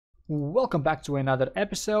Welcome back to another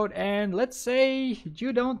episode, and let's say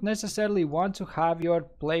you don't necessarily want to have your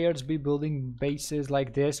players be building bases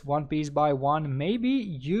like this, one piece by one. Maybe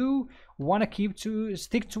you want to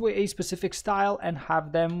stick to a specific style and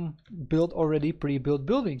have them build already pre-built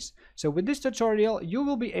buildings. So with this tutorial you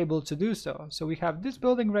will be able to do so. So we have this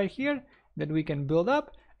building right here that we can build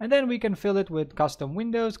up, and then we can fill it with custom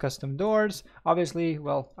windows, custom doors. Obviously,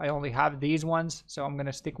 well, I only have these ones, so I'm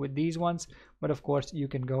gonna stick with these ones, but of course you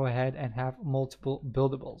can go ahead and have multiple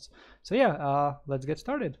buildables. So yeah, let's get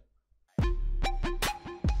started.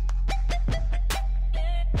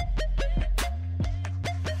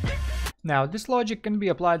 Now, this logic can be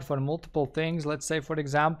applied for multiple things. Let's say, for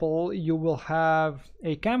example, you will have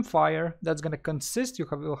a campfire that's going to consist, you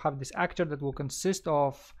will have this actor that will consist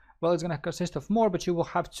of, well, it's going to consist of more, but you will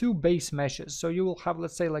have two base meshes. So you will have,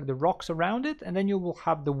 let's say, like the rocks around it, and then you will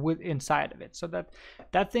have the wood inside of it. So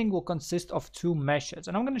that thing will consist of two meshes.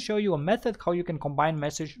 And I'm going to show you a method how you can combine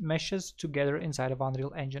meshes together inside of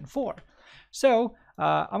Unreal Engine 4. So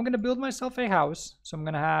I'm going to build myself a house. So I'm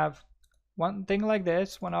going to have one thing like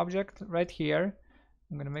this, one object right here.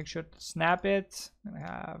 I'm going to make sure to snap it. I'm going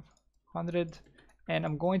to have 100. And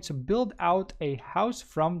I'm going to build out a house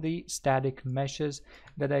from the static meshes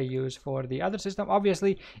that I use for the other system.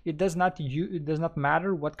 Obviously, it does not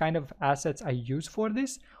matter what kind of assets I use for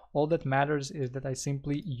this. All that matters is that I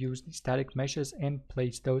simply use the static meshes and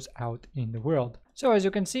place those out in the world. So as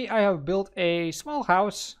you can see, I have built a small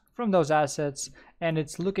house from those assets, and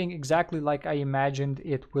it's looking exactly like I imagined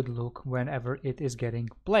it would look whenever it is getting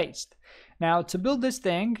placed. Now, to build this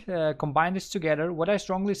thing, combine this together, what I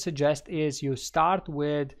strongly suggest is you start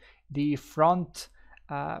with the front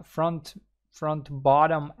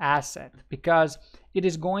bottom asset, because it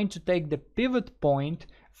is going to take the pivot point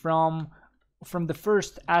from the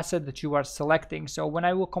first asset that you are selecting. So when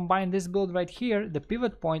I will combine this build right here, the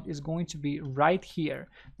pivot point is going to be right here.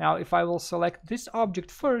 Now, if I will select this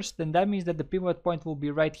object first, then that means that the pivot point will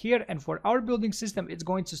be right here, and for our building system, it's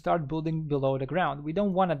going to start building below the ground. We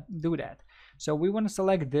don't want to do that. So we want to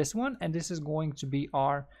select this one, and this is going to be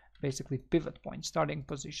our basically pivot point, starting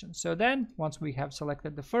position. So then once we have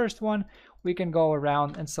selected the first one, we can go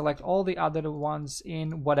around and select all the other ones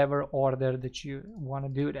in whatever order that you want to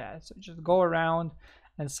do that. So just go around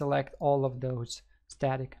and select all of those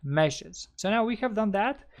static meshes. So now we have done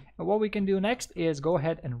that, and what we can do next is go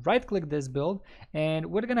ahead and right click this build, and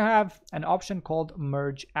we're gonna have an option called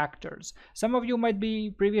merge actors. Some of you might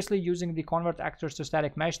be previously using the convert actors to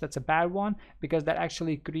static mesh. That's a bad one, because that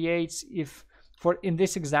actually creates, in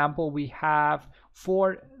this example, we have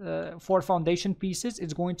four foundation pieces.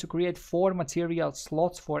 It's going to create 4 material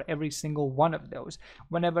slots for every single one of those.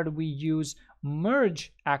 Whenever we use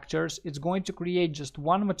merge actors, it's going to create just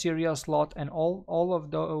one material slot, and all of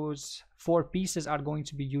those 4 pieces are going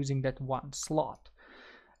to be using that one slot.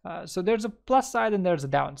 So there's a plus side and there's a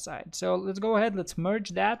downside. So let's go ahead, let's merge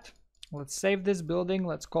that. Let's save this building.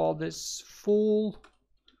 Let's call this full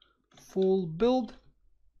build.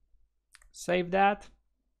 Save that.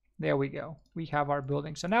 There we go. We have our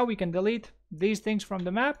building. So now we can delete these things from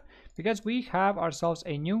the map, because we have ourselves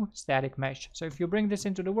a new static mesh. So if you bring this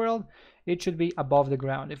into the world, it should be above the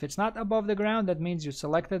ground. If it's not above the ground, that means you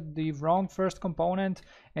selected the wrong first component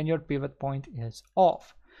and your pivot point is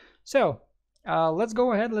off. So let's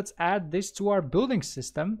go ahead, let's add this to our building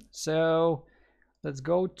system. So let's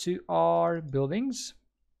go to our buildings.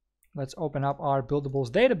 Let's open up our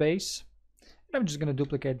buildables database. I'm just going to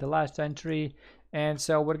duplicate the last entry, and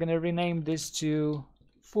so we're going to rename this to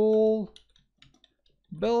full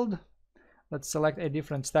build. Let's select a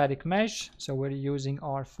different static mesh, so we're using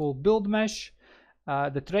our full build mesh.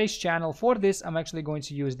 The trace channel for this, I'm actually going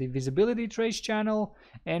to use the visibility trace channel,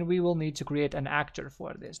 and we will need to create an actor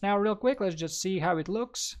for this. Now real quick, let's just see how it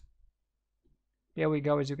looks. Here we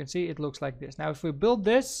go. As you can see, it looks like this. Now if we build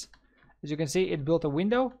this, as you can see, it built a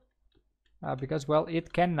window, because, well,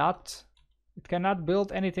 it cannot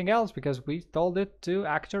build anything else, because we told it to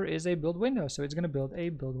actor is a build window, so it's going to build a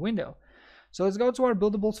build window. So let's go to our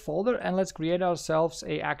buildables folder and let's create ourselves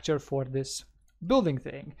a actor for this building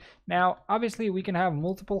thing. Now obviously we can have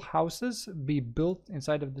multiple houses be built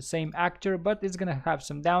inside of the same actor, but it's going to have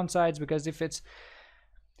some downsides, because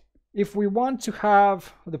if we want to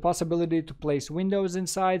have the possibility to place windows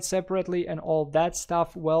inside separately and all that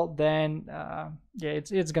stuff, well then yeah,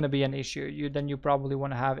 it's going to be an issue. Then you probably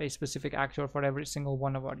want to have a specific actor for every single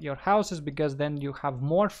one of your houses, because then you have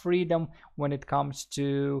more freedom when it comes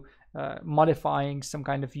to modifying some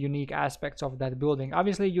kind of unique aspects of that building.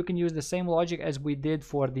 Obviously you can use the same logic as we did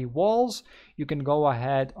for the walls. You can go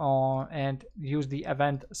ahead and use the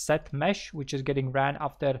event set mesh, which is getting ran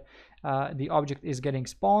after the object is getting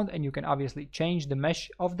spawned, and you can obviously change the mesh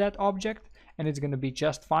of that object and it's going to be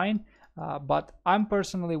just fine. But I'm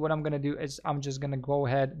personally, what I'm going to do is I'm just going to go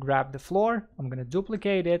ahead, grab the floor, I'm going to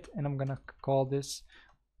duplicate it, and I'm going to call this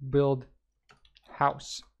build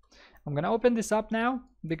house. I'm going to open this up now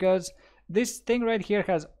because this thing right here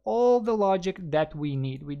has all the logic that we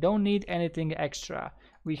need. We don't need anything extra.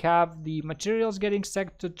 We have the materials getting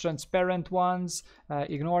set to transparent ones,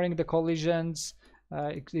 ignoring the collisions,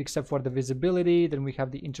 except for the visibility. Then we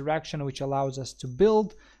have the interaction, which allows us to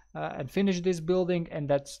build and finish this building, and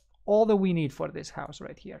that's all that we need for this house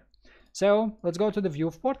right here. So let's go to the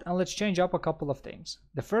viewport and let's change up a couple of things.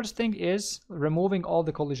 The first thing is removing all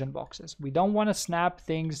the collision boxes. We don't want to snap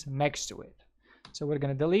things next to it. So we're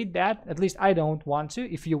going to delete that. At least I don't want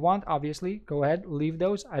to. If you want, obviously, go ahead, leave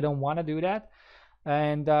those. I don't want to do that.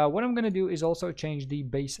 And what I'm going to do is also change the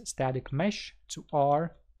base static mesh to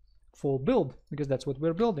our full build, because that's what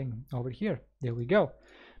we're building over here. There we go.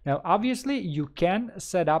 Now, obviously, you can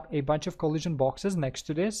set up a bunch of collision boxes next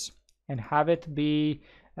to this and have it be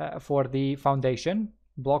for the foundation.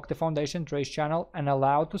 Block the foundation trace channel and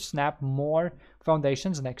allow to snap more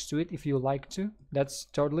foundations next to it if you like to. That's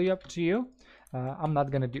totally up to you. I'm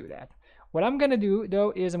not going to do that. What I'm going to do,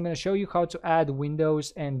 though, is I'm going to show you how to add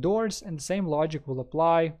windows and doors, and the same logic will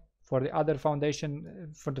apply for the other foundation,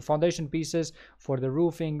 for the foundation pieces, for the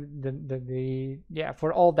roofing,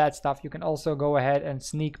 for all that stuff. You can also go ahead and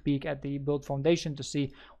sneak peek at the build foundation to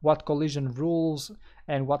see what collision rules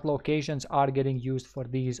and what locations are getting used for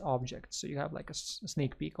these objects. So you have like a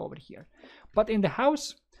sneak peek over here. But in the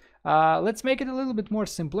house, let's make it a little bit more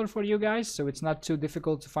simpler for you guys, so it's not too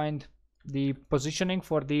difficult to find the positioning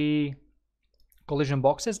for the collision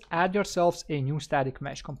boxes. Add yourselves a new static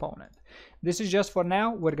mesh component. This is just for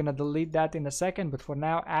now. We're gonna delete that in a second, but for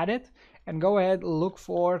now, add it and go ahead,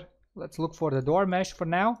 let's look for the door mesh for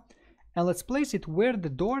now, and let's place it where the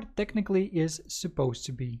door technically is supposed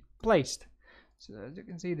to be placed. So as you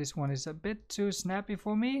can see, this one is a bit too snappy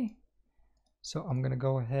for me, so I'm gonna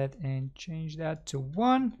go ahead and change that to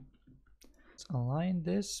 1. Let's align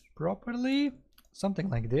this properly, something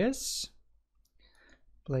like this.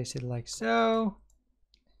 Place it like so,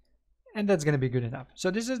 and that's going to be good enough.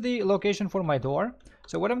 So this is the location for my door.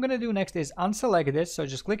 So what I'm going to do next is unselect this. So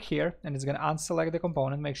just click here and it's going to unselect the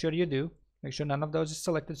component. Make sure you do. Make sure none of those is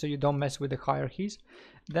selected so you don't mess with the hierarchies.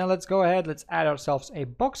 Then let's go ahead, let's add ourselves a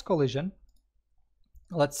box collision.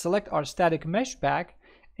 Let's select our static mesh back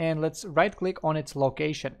and let's right click on its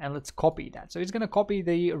location and let's copy that. So it's going to copy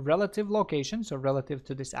the relative location, so relative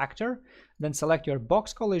to this actor. Then select your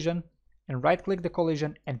box collision and right click the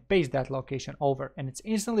collision and paste that location over, and it's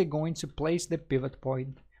instantly going to place the pivot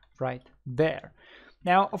point right there.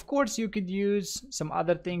 Now, of course, you could use some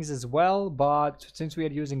other things as well, but since we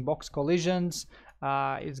are using box collisions,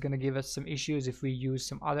 it's going to give us some issues if we use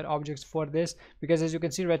some other objects for this, because as you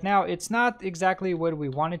can see right now, it's not exactly where we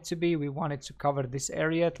want it to be. We want it to cover this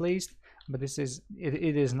area at least, but this is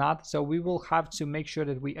it is not. So we will have to make sure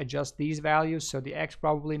that we adjust these values. So the X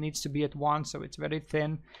probably needs to be at 1, so it's very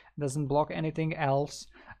thin, doesn't block anything else.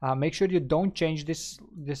 Make sure you don't change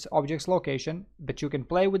this object's location, but you can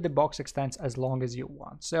play with the box extents as long as you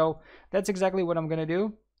want. So that's exactly what I'm going to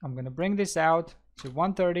do. I'm going to bring this out to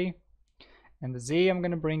 130, and the Z I'm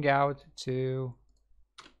going to bring out to,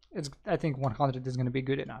 I think 100 is going to be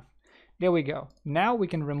good enough. There we go. Now we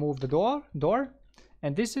can remove the door,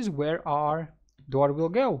 and this is where our door will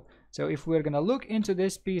go. So if we're going to look into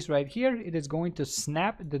this piece right here, it is going to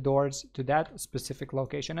snap the doors to that specific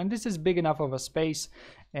location. And this is big enough of a space,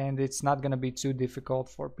 and it's not going to be too difficult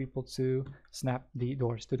for people to snap the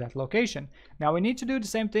doors to that location. Now we need to do the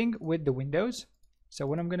same thing with the windows. So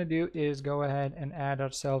what I'm going to do is go ahead and add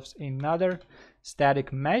ourselves another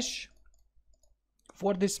static mesh.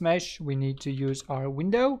 For this mesh, we need to use our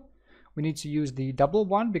window. We need to use the double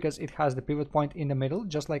one because it has the pivot point in the middle,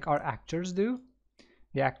 just like our actors do.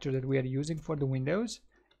 The actor that we are using for the windows.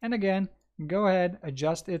 And again, go ahead,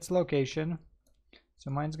 adjust its location.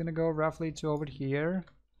 So mine's going to go roughly to over here.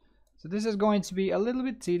 So this is going to be a little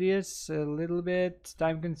bit tedious, a little bit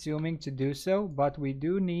time consuming to do so, but we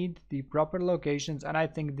do need the proper locations, and I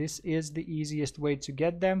think this is the easiest way to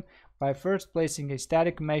get them, by first placing a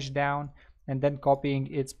static mesh down and then copying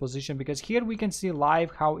its position, because here we can see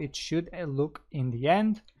live how it should look in the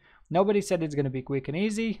end. Nobody said it's going to be quick and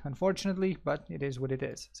easy, unfortunately, but it is what it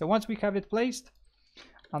is. So once we have it placed,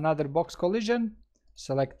 another box collision,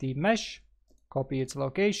 select the mesh, copy its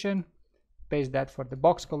location, paste that for the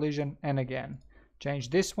box collision, and again, change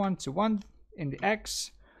this one to 1 in the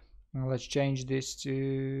X. Now let's change this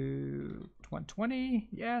to 120.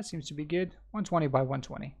 Yeah, seems to be good. 120 by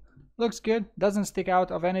 120. looks good, doesn't stick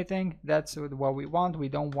out of anything. That's what we want. We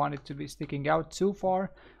don't want it to be sticking out too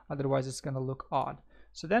far, otherwise it's going to look odd.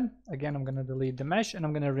 So then again, I'm going to delete the mesh and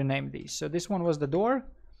I'm going to rename these. So this one was the door,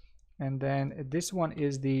 and then this one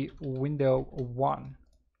is the window 1.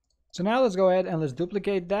 So now let's go ahead and let's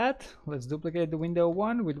duplicate that. Let's duplicate the window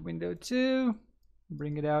 1 with window 2,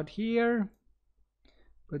 bring it out here,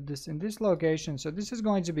 put this in this location. So this is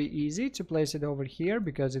going to be easy to place it over here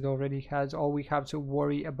because it already has, all we have to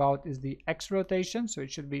worry about is the X rotation. So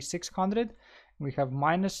it should be 600. We have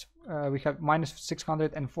minus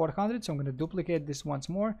 600 and 400. So I'm going to duplicate this once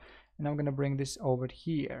more, and I'm going to bring this over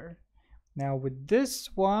here. Now with this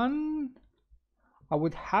one, I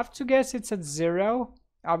would have to guess it's at 0.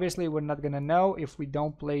 Obviously we're not going to know if we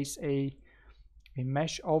don't place a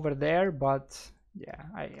mesh over there, but yeah,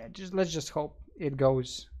 let's just hope it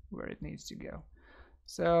goes where it needs to go.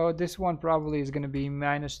 So this one probably is going to be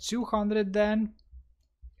minus 200 then.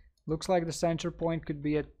 Looks like the center point could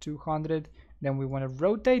be at 200. Then we want to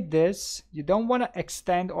rotate this. You don't want to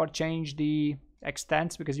extend or change the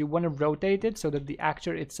extents because you want to rotate it so that the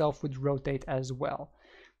actor itself would rotate as well.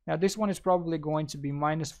 Now this one is probably going to be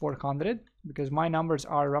minus 400 because my numbers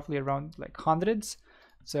are roughly around like hundreds.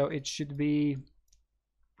 So it should be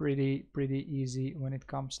pretty easy when it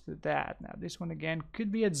comes to that. Now this one again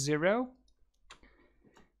could be at 0.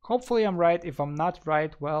 Hopefully I'm right. If I'm not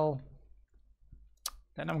right, well,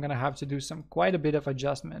 then I'm gonna have to do quite a bit of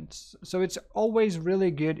adjustments. So it's always really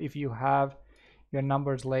good if you have your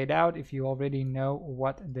numbers laid out, if you already know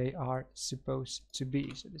what they are supposed to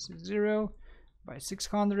be. So this is 0 by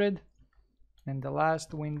 600, and the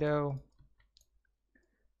last window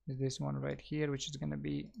is this one right here, which is going to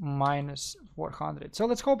be minus 400. So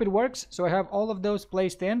let's hope it works. So I have all of those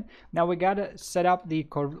placed in. Now we got to set up the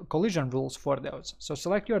collision rules for those. So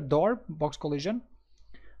select your door box collision,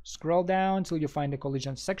 scroll down until you find the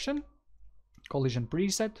collision section, collision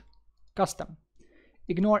preset, custom.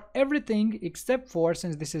 Ignore everything except for,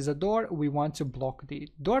 since this is a door, we want to block the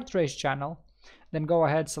door trace channel. Then go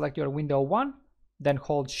ahead, select your window 1, then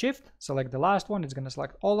hold shift, select the last one. It's going to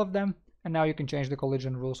select all of them. And now you can change the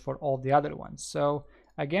collision rules for all the other ones. So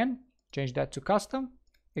again, change that to custom,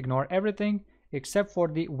 ignore everything except for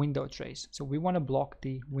the window trace. So we want to block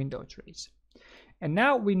the window trace. And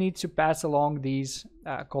now we need to pass along these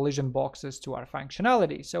collision boxes to our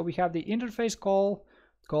functionality. So we have the interface call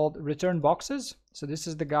called return boxes. So this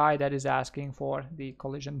is the guy that is asking for the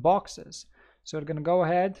collision boxes. So we're going to go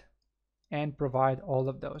ahead and provide all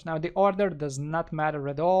of those. Now the order does not matter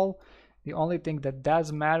at all. The only thing that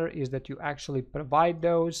does matter is that you actually provide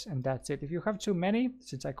those, and that's it. If you have too many,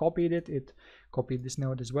 since I copied it, it copied this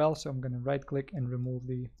node as well. So I'm going to right click and remove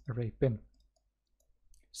the array pin.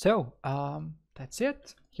 So that's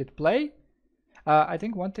it. Hit play. I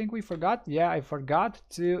think one thing we forgot. Yeah, I forgot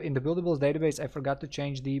to, in the buildables database, I forgot to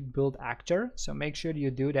change the build actor. So make sure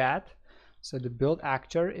you do that. So the build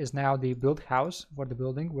actor is now the build house for the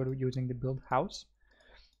building. We're using the build house.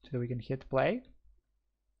 So we can hit play.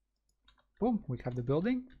 Boom, we have the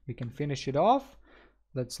building. We can finish it off.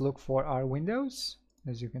 Let's look for our windows.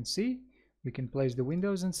 As you can see, we can place the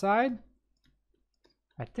windows inside.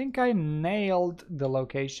 I think I nailed the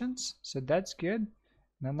locations, so that's good.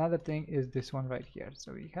 And another thing is this one right here.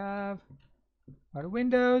 So we have our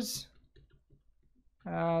windows.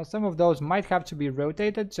 Some of those might have to be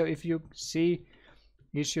rotated. So if you see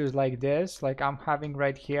issues like this, like I'm having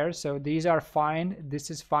right here, so these are fine, this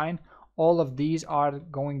is fine. All of these are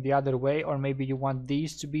going the other way, or maybe you want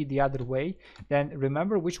these to be the other way, then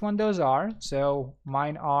remember which one those are. So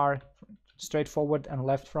mine are straightforward and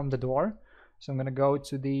left from the door. So I'm going to go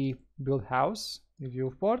to the build house, the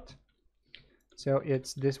viewport. So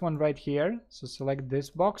it's this one right here. So select this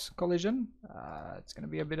box collision. It's going to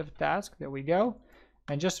be a bit of a task. There we go.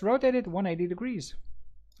 And just rotate it 180 degrees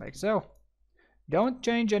like so. Don't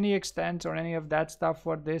change any extents or any of that stuff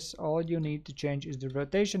for this. All you need to change is the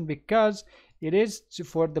rotation, because it is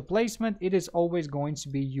for the placement, it is always going to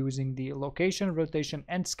be using the location, rotation,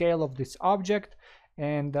 and scale of this object.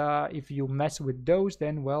 And if you mess with those,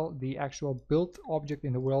 then well, the actual built object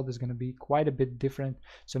in the world is going to be quite a bit different.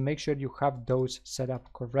 So make sure you have those set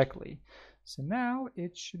up correctly. So now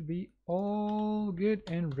it should be all good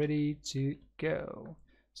and ready to go.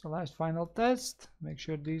 So last final test, make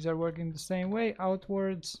sure these are working the same way,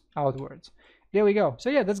 outwards, outwards. There we go. So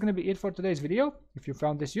yeah, that's going to be it for today's video. If you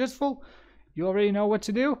found this useful, you already know what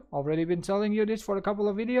to do. Already been telling you this for a couple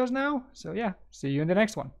of videos now. So yeah, see you in the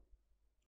next one.